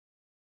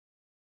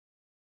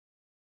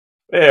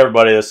Hey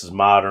everybody, this is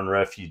Modern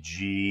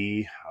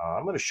Refugee.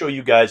 I'm going to show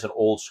you guys an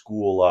old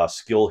school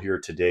skill here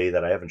today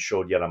that I haven't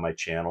showed yet on my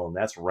channel, and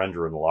that's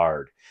rendering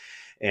lard.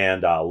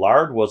 And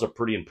lard was a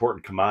pretty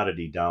important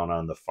commodity down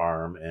on the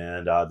farm,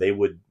 and they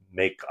would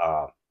make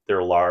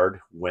their lard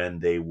when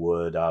they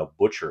would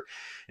butcher.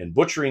 And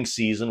butchering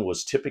season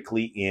was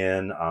typically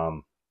in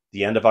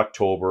the end of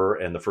October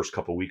and the first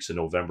couple of weeks of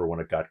November when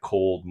it got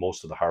cold.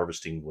 Most of the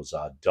harvesting was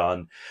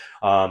done.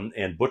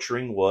 And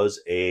butchering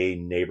was a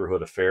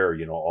neighborhood affair.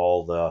 You know,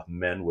 all the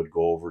men would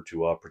go over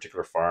to a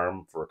particular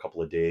farm for a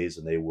couple of days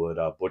and they would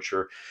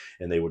butcher,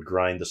 and they would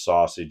grind the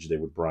sausage, they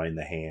would brine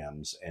the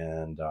hams,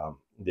 and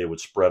they would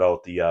spread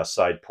out the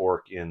side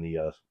pork in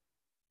the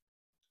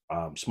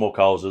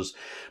smokehouses,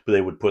 but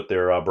they would put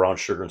their brown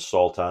sugar and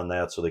salt on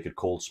that so they could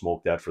cold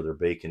smoke that for their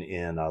bacon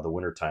in the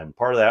wintertime.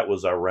 Part of that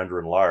was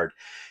rendering lard,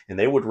 and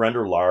they would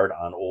render lard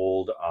on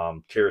old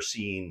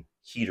kerosene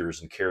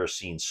heaters and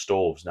kerosene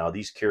stoves. Now,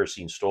 these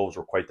kerosene stoves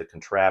were quite the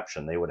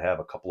contraption. They would have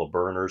a couple of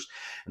burners,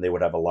 and they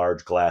would have a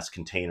large glass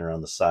container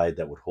on the side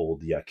that would hold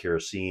the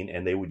kerosene,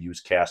 and they would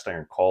use cast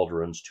iron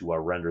cauldrons to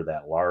render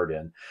that lard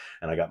in.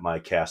 And I got my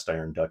cast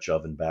iron Dutch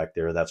oven back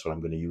there. That's what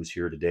I'm going to use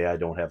here today. I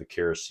don't have a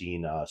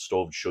kerosene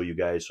stove to show you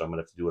guys, so I'm going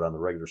to have to do it on the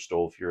regular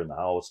stove here in the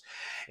house.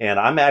 And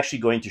I'm actually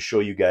going to show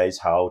you guys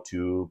how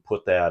to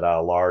put that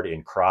lard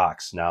in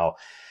crocks. Now,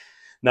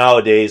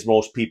 nowadays,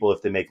 most people,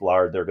 if they make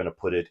lard, they're going to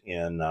put it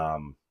in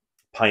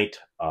pint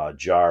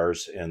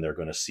jars, and they're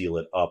going to seal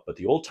it up. But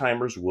the old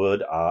timers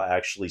would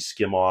actually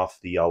skim off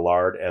the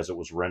lard as it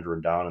was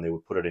rendering down, and they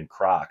would put it in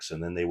crocks,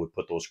 and then they would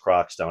put those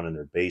crocks down in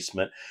their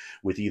basement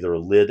with either a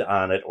lid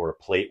on it or a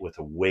plate with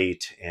a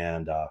weight,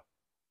 and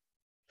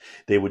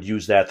they would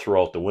use that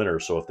throughout the winter.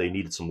 So if they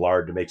needed some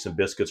lard to make some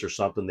biscuits or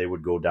something, they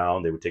would go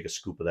down, they would take a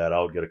scoop of that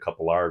out, get a cup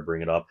of lard,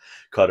 bring it up,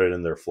 cut it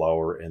in their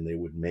flour, and they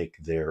would make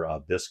their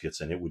biscuits.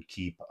 And it would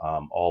keep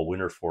all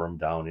winter for them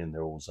down in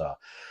those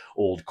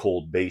old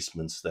cold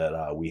basements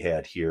that we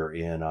had here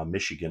in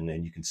Michigan.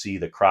 And you can see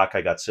the crock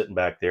I got sitting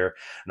back there.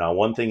 Now,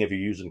 one thing, if you're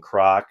using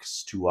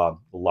crocks to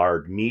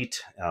lard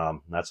meat,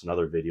 that's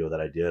another video that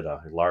I did,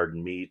 lard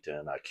and meat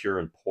and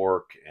curing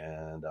pork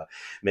and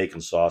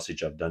making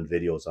sausage. I've done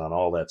videos on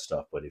all that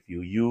stuff. But if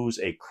you use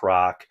a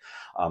crock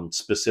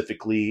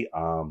specifically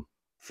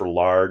for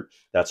lard,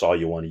 that's all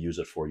you want to use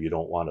it for. You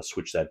don't want to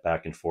switch that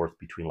back and forth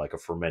between like a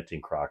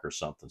fermenting crock or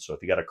something. So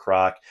if you got a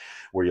crock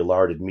where you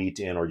larded meat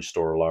in or you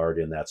store lard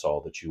in, that's all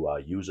that you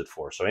use it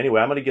for. So anyway,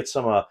 I'm going to get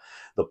some of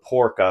the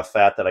pork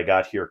fat that I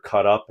got here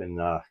cut up and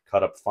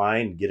cut up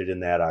fine, get it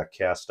in that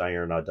cast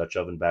iron Dutch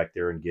oven back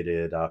there, and get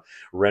it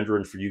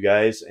rendering for you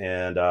guys,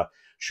 and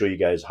show you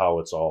guys how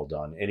it's all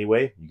done.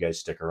 Anyway, you guys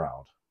stick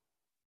around.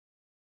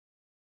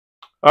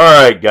 All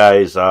right,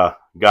 guys,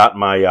 got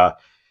my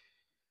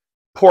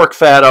pork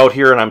fat out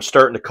here, and I'm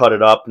starting to cut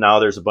it up. Now,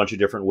 there's a bunch of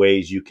different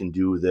ways you can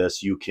do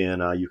this. You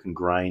can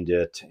grind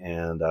it,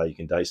 and you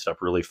can dice it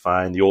up really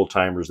fine. The old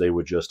timers, they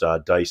would just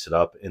dice it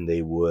up, and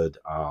they would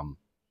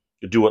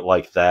do it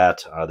like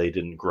that. They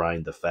didn't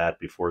grind the fat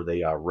before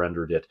they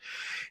rendered it.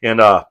 And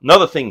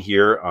another thing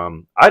here,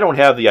 I don't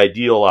have the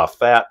ideal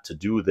fat to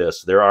do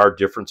this. There are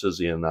differences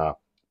in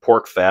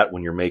pork fat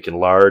when you're making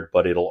lard,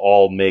 but it'll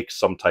all make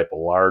some type of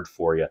lard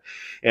for you.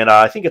 And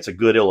I think it's a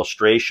good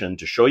illustration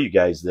to show you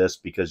guys this,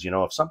 because, you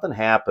know, if something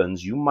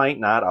happens, you might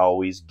not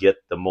always get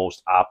the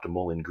most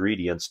optimal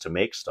ingredients to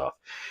make stuff.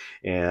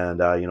 And,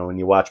 you know, when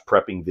you watch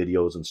prepping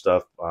videos and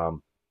stuff,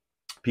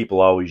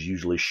 people always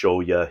usually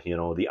show you, you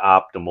know, the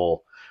optimal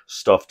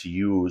stuff to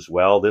use.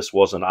 Well, this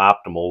wasn't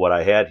optimal, what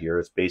I had here.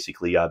 It's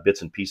basically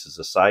bits and pieces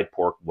of side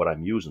pork, what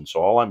I'm using.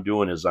 So all I'm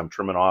doing is I'm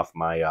trimming off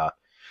my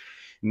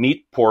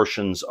meat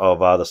portions of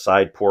the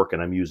side pork,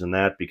 and I'm using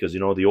that because, you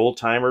know, the old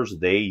timers,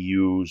 they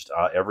used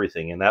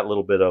everything. And that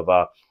little bit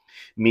of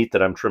meat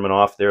that I'm trimming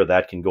off there,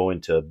 that can go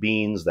into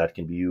beans, that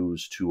can be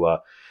used to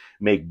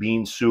make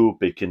bean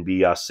soup. It can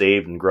be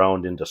saved and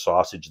ground into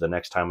sausage the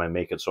next time I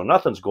make it. So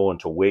nothing's going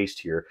to waste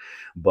here,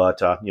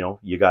 but you know,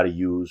 you got to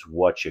use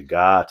what you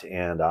got.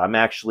 And I'm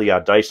actually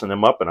dicing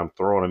them up, and I'm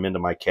throwing them into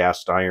my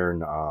cast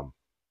iron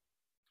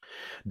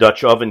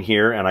Dutch oven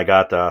here, and I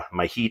got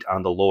my heat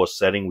on the lowest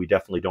setting. We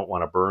definitely don't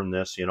want to burn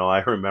this. You know, I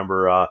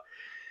remember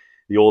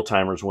the old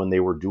timers when they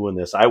were doing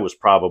this. I was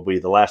probably,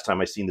 the last time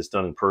I seen this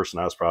done in person,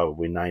 I was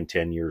probably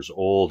 9-10 years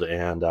old.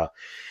 And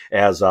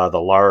as the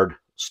lard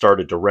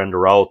started to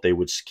render out, they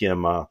would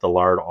skim the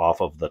lard off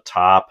of the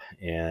top,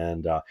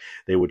 and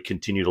they would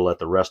continue to let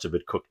the rest of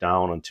it cook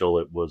down until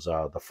it was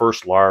the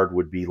first lard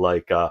would be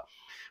like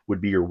would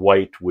be your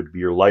white, would be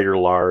your lighter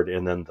lard,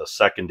 and then the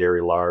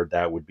secondary lard,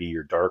 that would be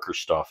your darker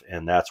stuff,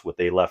 and that's what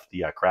they left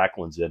the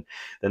cracklings in.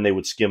 Then they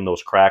would skim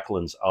those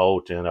cracklings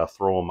out and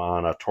throw them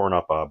on torn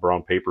up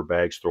brown paper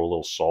bags, throw a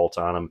little salt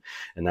on them,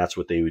 and that's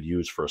what they would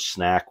use for a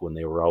snack when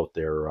they were out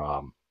there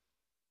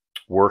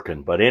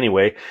working. But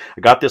anyway,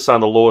 I got this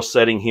on the lowest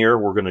setting here.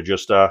 We're going to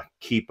just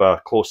keep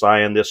a close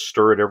eye on this,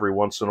 stir it every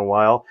once in a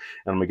while,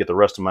 and I'm going to get the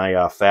rest of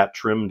my fat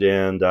trimmed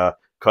and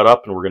cut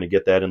up, and we're going to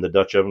get that in the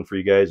Dutch oven for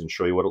you guys and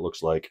show you what it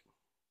looks like.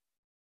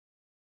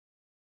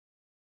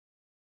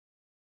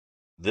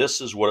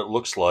 This is what it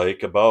looks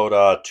like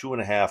about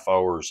 2.5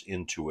 hours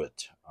into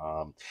it.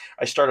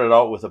 I started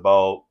out with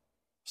about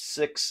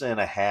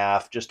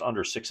 6.5, just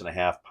under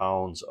 6.5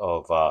 pounds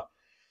of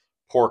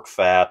pork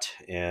fat,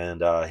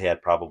 and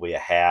had probably a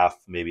half,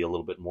 maybe a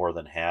little bit more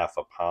than half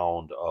a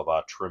pound of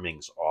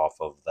trimmings off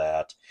of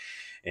that.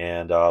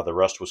 And the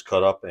rest was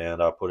cut up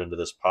and put into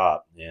this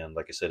pot. And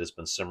like I said, it's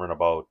been simmering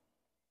about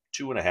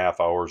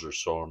 2.5 hours or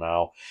so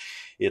now.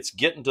 It's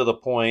getting to the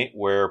point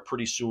where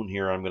pretty soon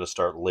here I'm going to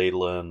start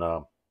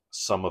ladling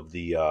some of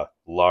the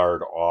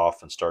lard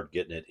off and start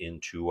getting it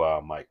into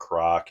my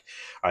crock.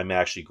 I'm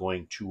actually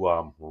going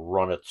to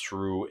run it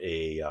through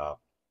a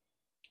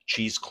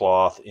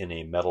cheesecloth in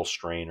a metal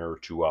strainer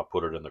to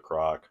put it in the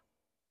crock.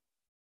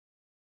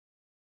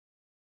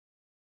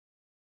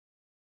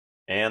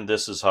 And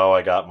this is how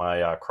I got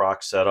my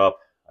crock set up.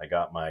 I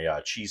got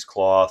my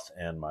cheesecloth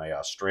and my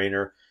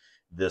strainer.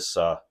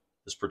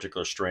 This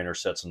particular strainer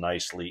sets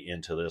nicely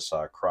into this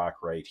crock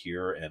right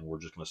here, and we're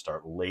just going to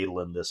start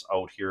ladling this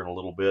out here in a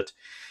little bit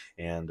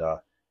and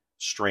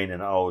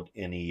straining out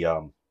any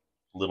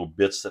little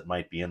bits that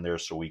might be in there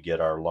so we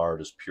get our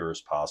lard as pure as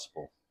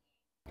possible.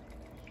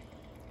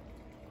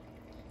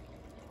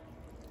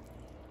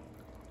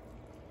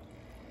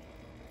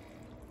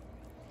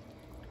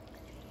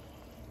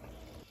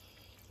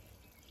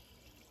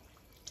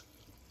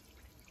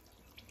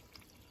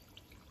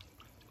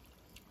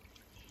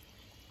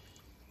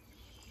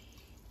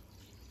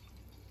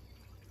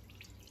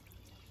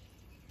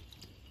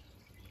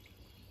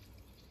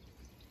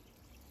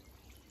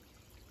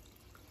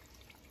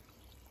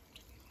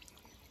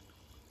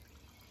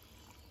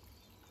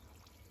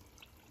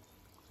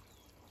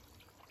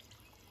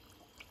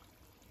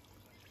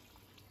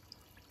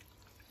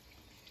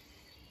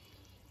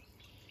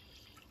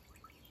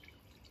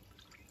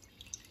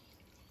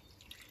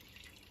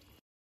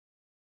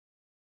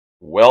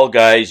 Well,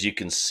 guys, you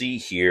can see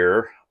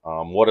here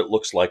what it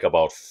looks like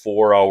about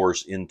 4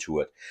 hours into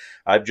it.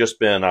 I've just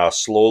been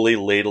slowly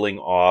ladling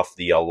off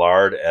the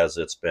lard as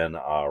it's been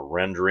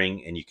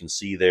rendering, and you can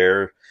see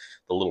there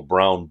the little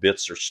brown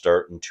bits are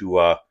starting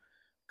to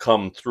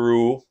come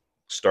through,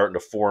 starting to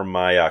form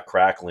my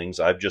cracklings.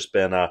 I've just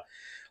been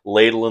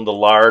ladling the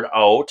lard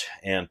out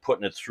and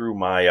putting it through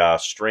my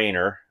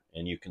strainer,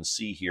 and you can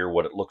see here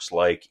what it looks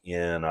like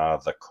in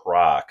the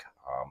crock.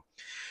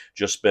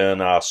 Just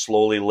been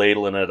slowly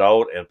ladling it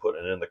out and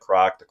putting it in the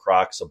crock. The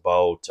crock's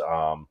about,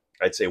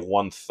 I'd say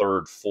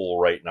 1/3 full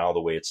right now,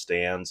 the way it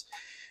stands.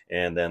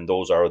 And then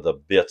those are the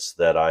bits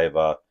that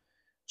I've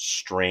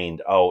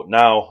strained out.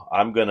 Now,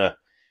 I'm going to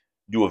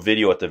do a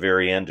video at the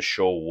very end to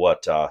show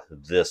what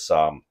this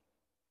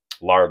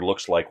lard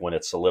looks like when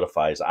it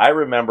solidifies. I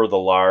remember the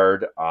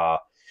lard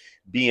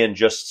being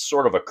just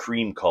sort of a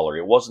cream color.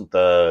 It wasn't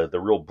the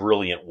real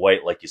brilliant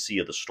white like you see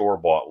of the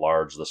store-bought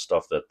lards, the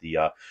stuff that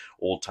the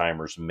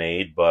old-timers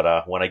made.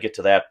 But when I get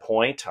to that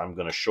point, I'm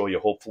going to show you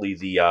hopefully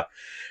the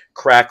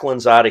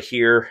cracklings out of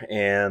here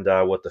and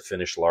what the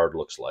finished lard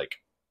looks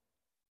like.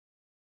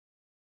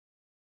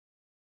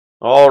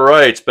 All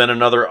right, it's been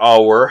another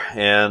hour,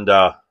 and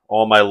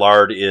all my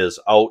lard is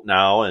out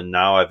now, and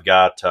now I've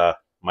got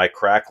my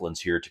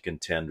cracklings here to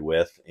contend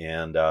with,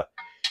 and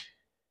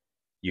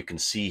you can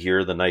see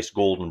here the nice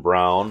golden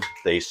brown.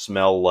 They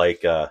smell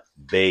like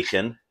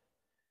bacon.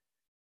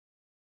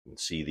 You can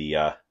see the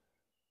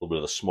little bit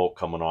of the smoke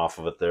coming off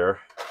of it there.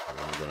 And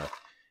I'm going to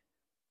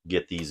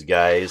get these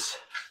guys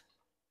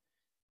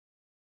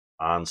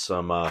on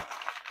some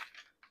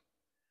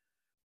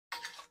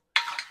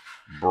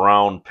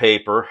brown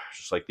paper,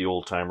 just like the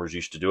old timers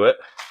used to do it.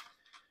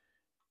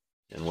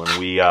 And when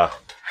we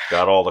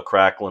got all the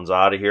cracklings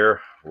out of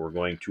here, we're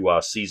going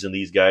to season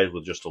these guys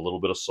with just a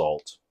little bit of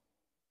salt.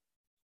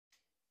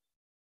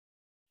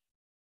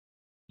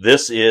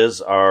 This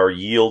is our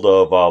yield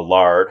of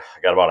lard.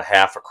 I got about a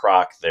half a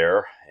crock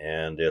there,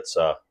 and it's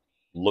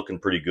looking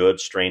pretty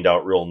good, strained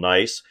out real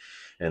nice.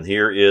 And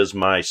here is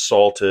my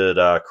salted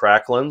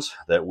cracklings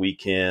that we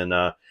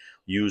can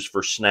use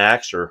for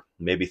snacks or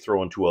maybe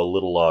throw into a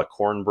little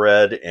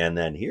cornbread. And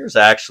then here's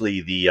actually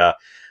the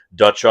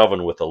Dutch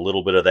oven with a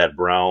little bit of that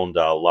browned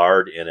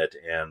lard in it.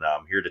 And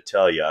I'm here to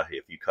tell you,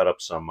 if you cut up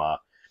some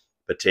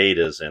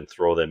potatoes and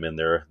throw them in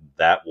there,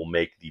 that will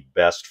make the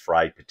best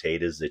fried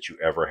potatoes that you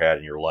ever had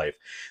in your life.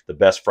 The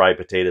best fried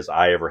potatoes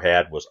I ever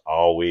had was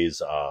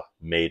always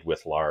made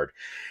with lard.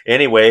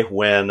 Anyway,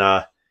 when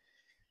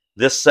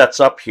this sets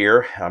up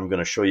here, I'm going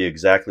to show you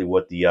exactly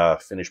what the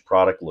finished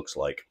product looks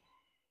like.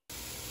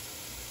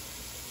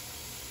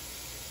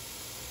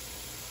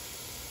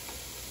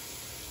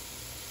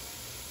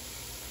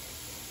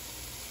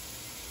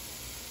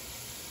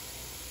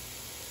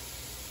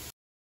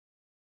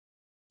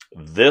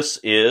 This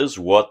is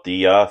what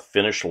the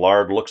finished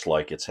lard looks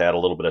like. It's had a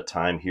little bit of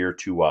time here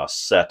to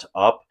set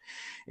up.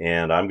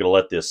 And I'm going to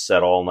let this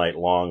set all night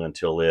long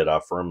until it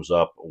firms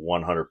up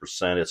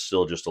 100%. It's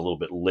still just a little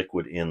bit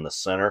liquid in the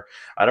center.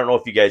 I don't know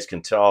if you guys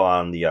can tell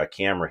on the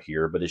camera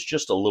here, but it's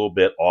just a little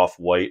bit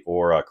off-white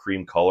or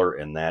cream color,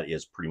 and that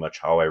is pretty much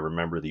how I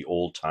remember the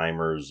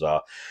old-timers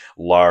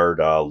lard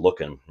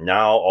looking.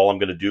 Now, all I'm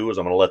going to do is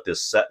I'm going to let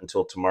this set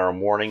until tomorrow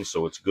morning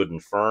so it's good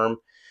and firm.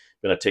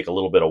 I'm going to take a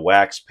little bit of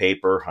wax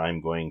paper.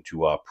 I'm going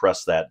to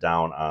press that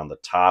down on the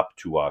top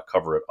to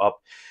cover it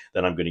up.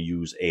 Then I'm going to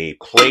use a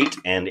plate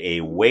and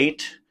a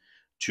weight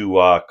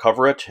to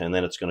cover it, and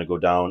then it's going to go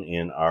down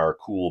in our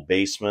cool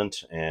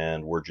basement,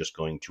 and we're just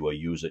going to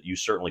use it. You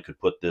certainly could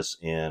put this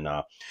in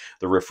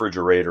the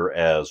refrigerator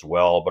as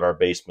well, but our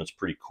basement's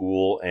pretty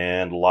cool.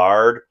 And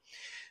lard,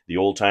 the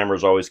old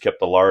timers always kept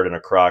the lard in a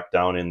crock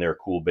down in their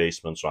cool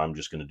basement, so I'm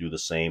just going to do the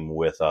same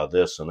with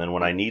this. And then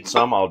when I need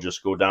some, I'll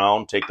just go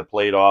down, take the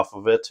plate off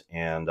of it,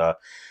 and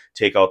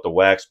take out the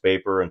wax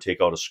paper and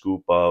take out a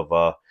scoop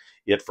of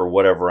it for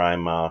whatever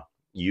I'm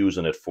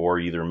using it for,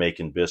 either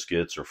making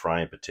biscuits or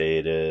frying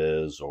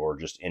potatoes or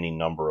just any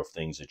number of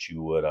things that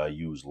you would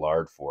use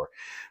lard for.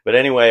 But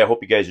anyway, I hope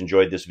you guys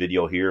enjoyed this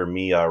video here,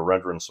 me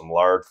rendering some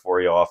lard for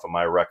you off of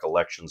my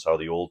recollections, how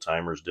the old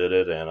timers did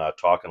it, and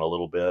talking a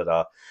little bit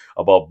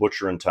about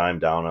butchering time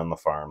down on the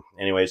farm.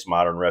 Anyways,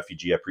 Modern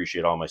Refugee, I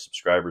appreciate all my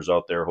subscribers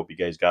out there. Hope you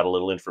guys got a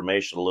little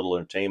information, a little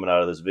entertainment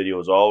out of this video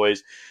as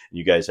always.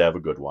 You guys have a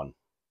good one.